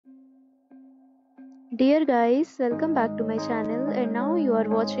Dear guys, welcome back to my channel and now you are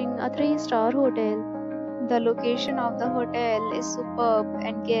watching a 3-star hotel. The location of the hotel is superb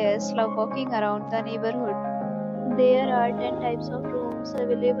and guests love walking around the neighborhood. There are 10 types of rooms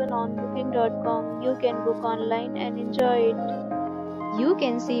available on booking.com. You can book online and enjoy it. You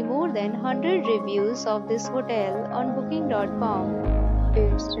can see more than 100 reviews of this hotel on booking.com.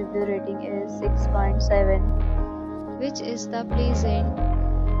 Its review rating is 6.7, which is the pleasant.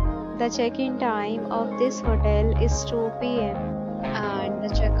 The check-in time of this hotel is 2 p.m. and the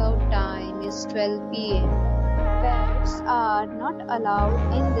checkout time is 12 p.m. Pets are not allowed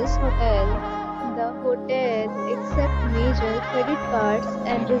in this hotel. The hotel accepts major credit cards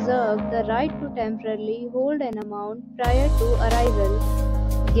and reserves the right to temporarily hold an amount prior to arrival.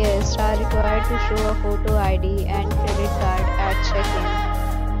 Guests are required to show a photo ID and credit card at check-in.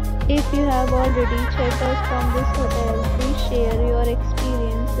 If you have already checked out from this hotel, please share your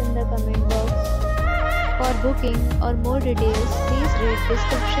experience in the comment box. For booking or more details, please read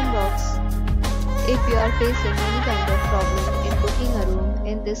description box. If you are facing any kind of problem in booking a room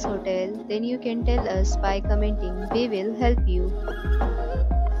in this hotel, then you can tell us by commenting. We will help you.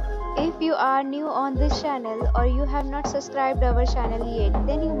 If you are new on this channel or you have not subscribed our channel yet,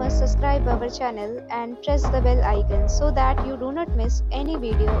 then you must subscribe our channel and press the bell icon so that you do not miss any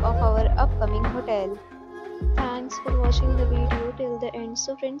video of our upcoming hotel. Thanks for watching the video till the end.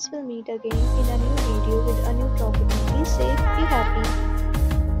 So friends, will meet again in a new video with a new property. Be safe, be happy.